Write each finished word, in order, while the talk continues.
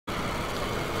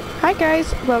Hi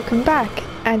guys, welcome back,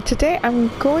 and today I'm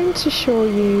going to show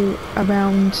you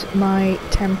around my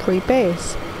temporary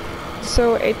base.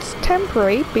 So it's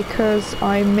temporary because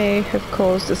I may have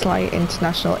caused a slight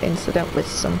international incident with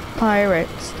some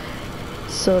pirates.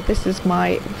 So this is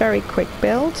my very quick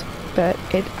build, but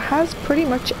it has pretty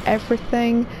much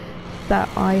everything that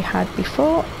I had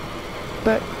before,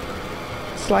 but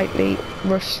slightly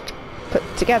rushed put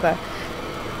together.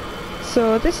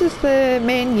 So this is the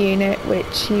main unit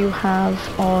which you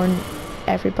have on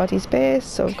everybody's base.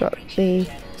 So I've got the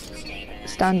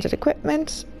standard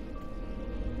equipment.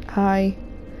 Hi.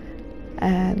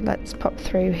 And let's pop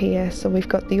through here. So we've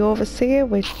got the overseer,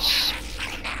 which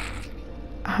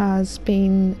has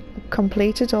been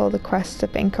completed. All the quests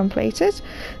have been completed,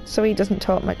 so he doesn't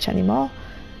talk much anymore.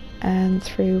 And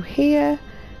through here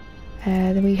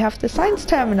then we have the science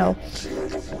terminal,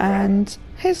 and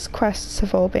his quests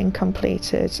have all been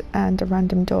completed, and a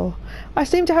random door. I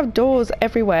seem to have doors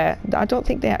everywhere. I don't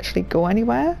think they actually go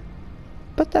anywhere,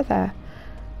 but they're there.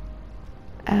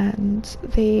 And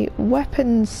the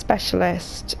weapons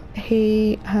specialist,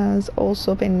 he has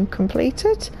also been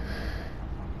completed.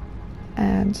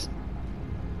 And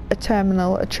a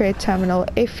terminal, a trade terminal,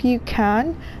 if you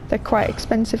can. They're quite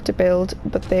expensive to build,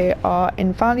 but they are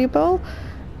invaluable.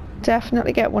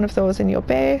 Definitely get one of those in your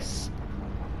base.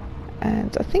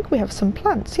 And I think we have some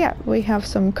plants. Yeah, we have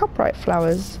some copyright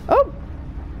flowers. Oh!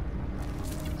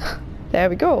 There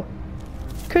we go.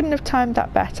 Couldn't have timed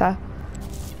that better.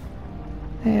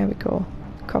 There we go.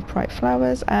 Copyright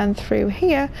flowers. And through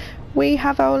here we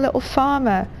have our little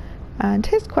farmer, and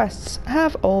his quests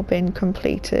have all been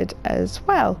completed as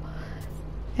well.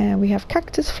 And we have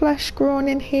cactus flesh grown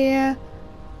in here.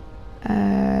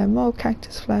 More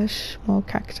cactus flesh, more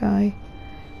cacti.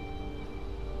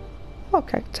 More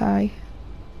cacti.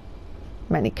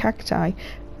 Many cacti.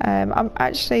 I'm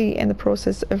actually in the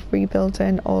process of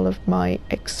rebuilding all of my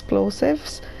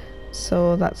explosives,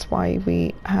 so that's why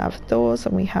we have those,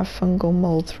 and we have fungal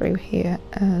mold through here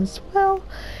as well.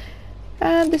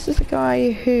 And this is a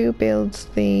guy who builds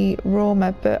the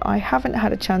roamer, but I haven't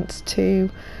had a chance to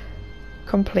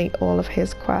complete all of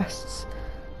his quests.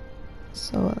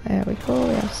 So there we go,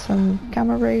 we have some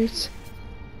gamma root,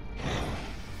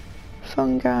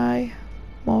 fungi,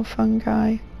 more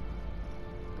fungi.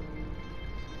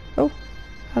 Oh,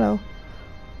 hello.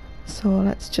 So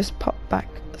let's just pop back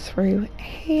through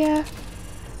here.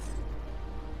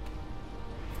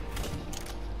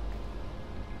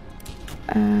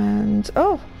 And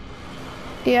oh,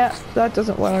 yeah, that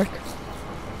doesn't work.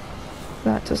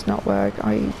 That does not work.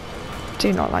 I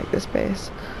do not like this base.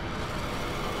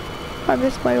 I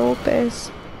miss my old base.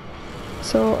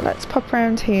 So let's pop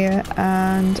around here,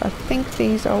 and I think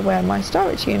these are where my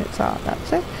storage units are.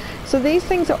 That's it. So these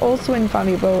things are also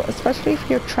invaluable, especially if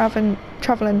you're traveling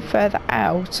further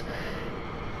out.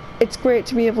 It's great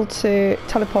to be able to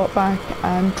teleport back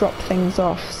and drop things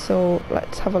off. So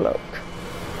let's have a look.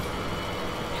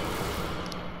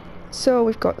 So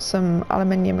we've got some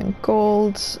aluminium and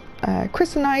gold,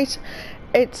 chrysanite.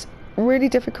 It's really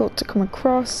difficult to come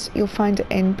across. You'll find it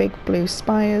in big blue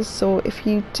spires, so if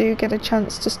you do get a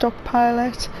chance to stockpile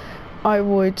it, I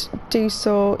would do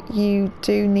so. You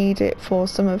do need it for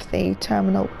some of the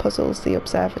terminal puzzles, the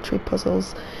observatory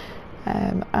puzzles,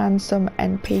 and some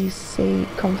NPC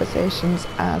conversations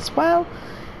as well.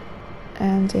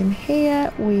 And in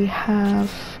here we have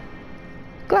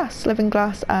glass, living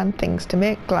glass, and things to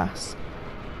make glass.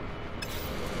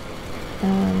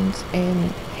 And in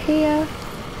here,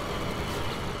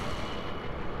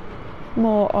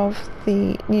 more of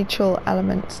the neutral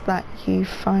elements that you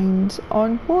find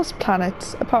on most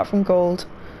planets, apart from gold.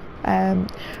 I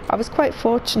was quite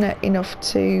fortunate enough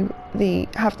to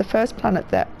have the first planet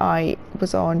that I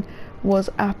was on was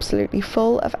absolutely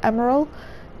full of emerald,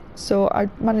 so I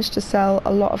managed to sell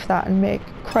a lot of that and make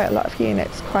quite a lot of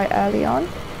units quite early on.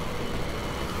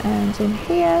 And in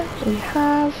here we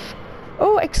have,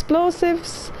 oh,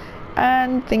 explosives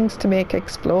and things to make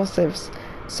explosives.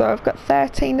 So I've got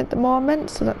 13 at the moment,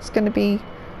 so that's going to be,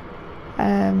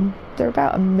 they're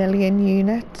about 1 million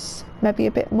units, maybe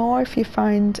a bit more if you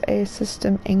find a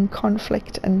system in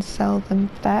conflict and sell them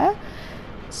there.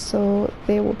 So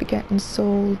they will be getting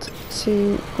sold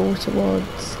to go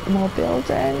towards more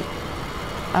building,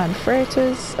 and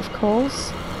freighters, of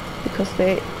course, because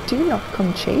they do not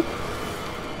come cheap.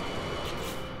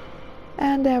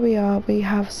 And there we are, we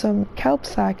have some kelp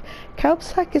sack. Kelp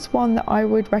sack is one that I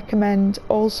would recommend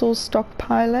also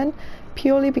stockpiling,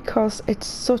 purely because it's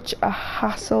such a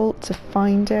hassle to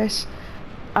find it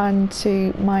and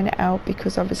to mine it out,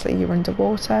 because obviously you're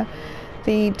underwater.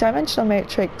 the dimensional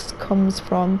matrix comes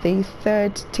from the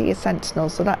 3rd tier sentinel,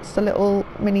 so that's the little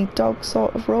mini dog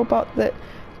sort of robot that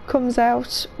comes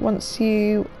out once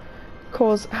you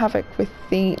cause havoc with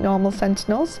the normal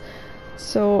sentinels.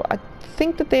 So I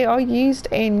think that they are used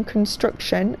in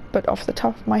construction, but off the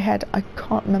top of my head I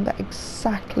can't remember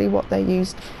exactly what they're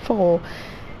used for.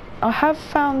 I have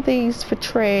found these for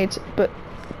trade, but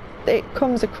it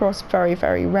comes across very,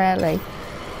 very rarely.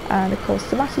 And of course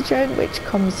the Matagen, which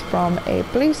comes from a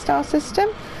blue star system.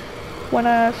 When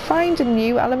I find a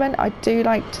new element, I do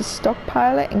like to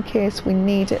stockpile it in case we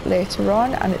need it later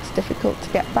on and it's difficult to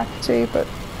get back to, but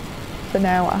for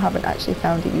now I haven't actually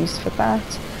found a use for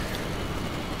that.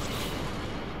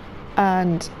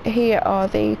 And here are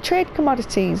the trade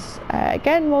commodities.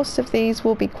 Again, most of these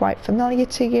will be quite familiar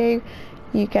to you.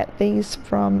 You get these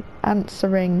from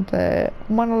answering the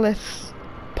monolith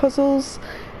puzzles,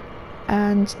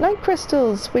 and night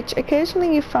crystals, which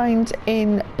occasionally you find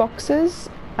in boxes,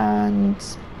 and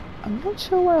I'm not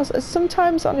sure where else.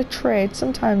 Sometimes on a trade,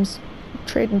 sometimes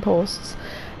trading posts,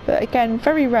 but again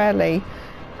very rarely.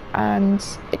 And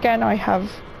again, I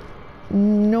have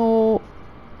no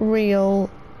real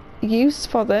use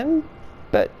for them,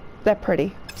 but they're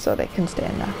pretty, so they can stay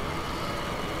in there.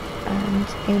 And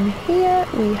in here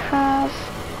we have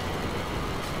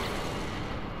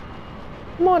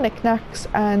more knickknacks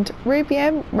and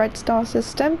rubium, red star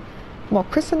system, more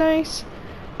chrysanite,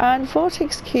 and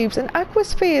vortex cubes and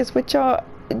aquaspheres, which are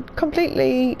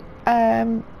completely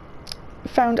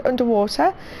found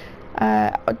underwater,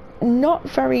 not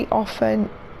very often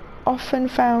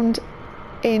found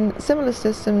in similar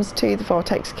systems to the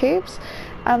vortex cubes,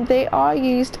 and they are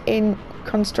used in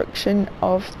construction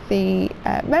of the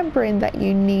membrane that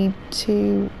you need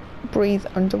to breathe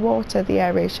underwater, the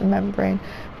aeration membrane,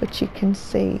 which you can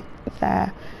see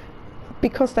there.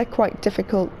 Because they're quite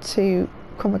difficult to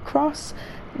come across,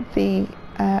 the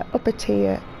upper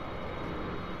tier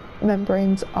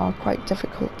membranes are quite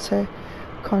difficult to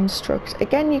construct.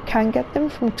 Again, you can get them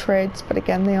from trades, but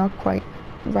again they are quite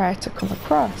rare to come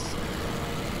across.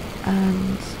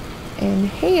 And in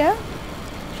here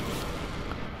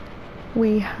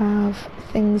we have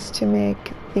things to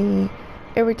make the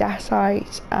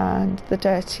iridesite and the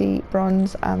dirty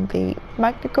bronze and the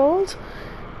magna gold,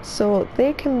 so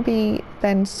they can be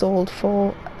then sold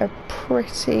for a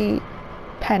pretty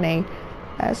penny,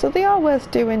 so they are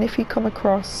worth doing if you come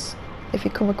across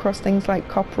things like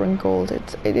copper and gold.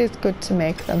 It is good to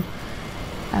make them.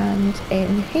 And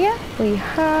in here we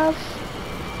have,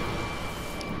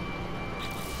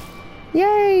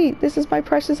 yay, this is my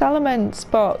precious elements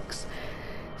box.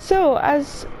 So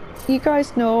as you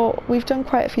guys know, we've done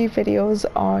quite a few videos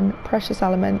on precious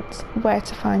elements, where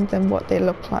to find them, what they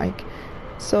look like.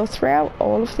 So throughout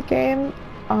all of the game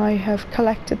I have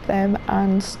collected them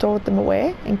and stored them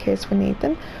away in case we need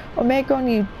them.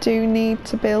 Omegon you do need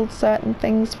to build certain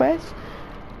things with,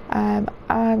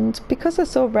 and because they're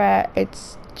so rare,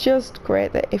 it's just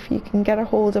great that if you can get a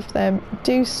hold of them,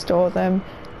 do store them.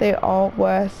 They are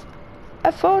worth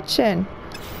a fortune.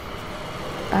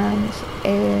 And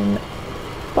in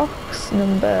box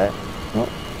number, oh,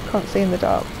 can't see in the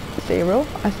dark, 0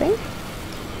 I think,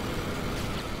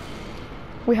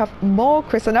 we have more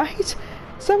chrysanite,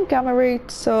 some gamma root.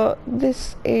 So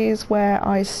this is where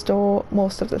I store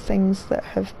most of the things that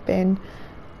have been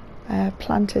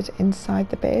planted inside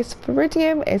the base.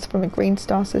 Viridium is from a green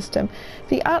star system.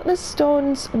 The Atlas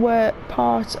stones were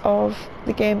part of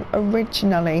the game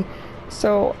originally,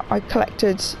 so I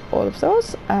collected all of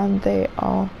those and they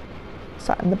are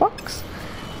sat in the box.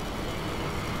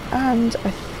 And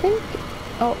I think,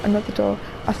 oh, another door.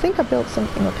 I think I built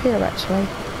something up here actually.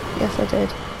 Yes, I did.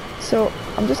 So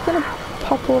I'm just going to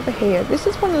pop over here. This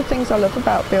is one of the things I love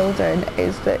about building,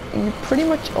 is that you're pretty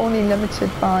much only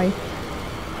limited by,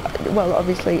 well,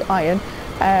 obviously iron,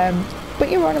 but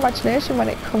your own imagination when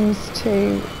it comes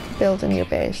to building your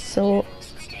base. So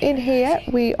in here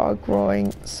we are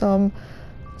growing some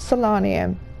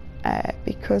selenium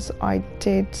because I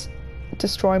did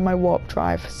destroy my warp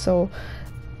drive, so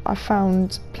I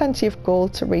found plenty of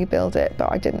gold to rebuild it,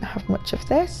 but I didn't have much of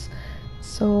this,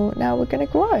 so now we're going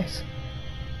to grow it.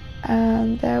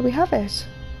 And there we have it.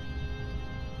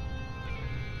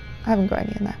 I haven't got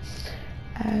any in there.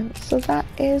 So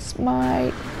that's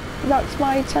my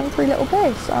temporary little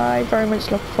base. I very much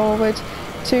look forward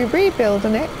to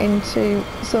rebuilding it into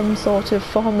some sort of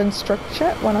form and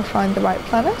structure when I find the right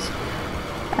planet.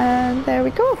 And there we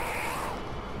go.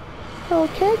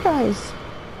 Okay guys.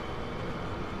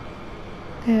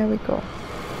 There we go.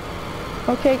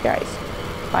 Okay guys.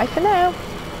 Bye for now.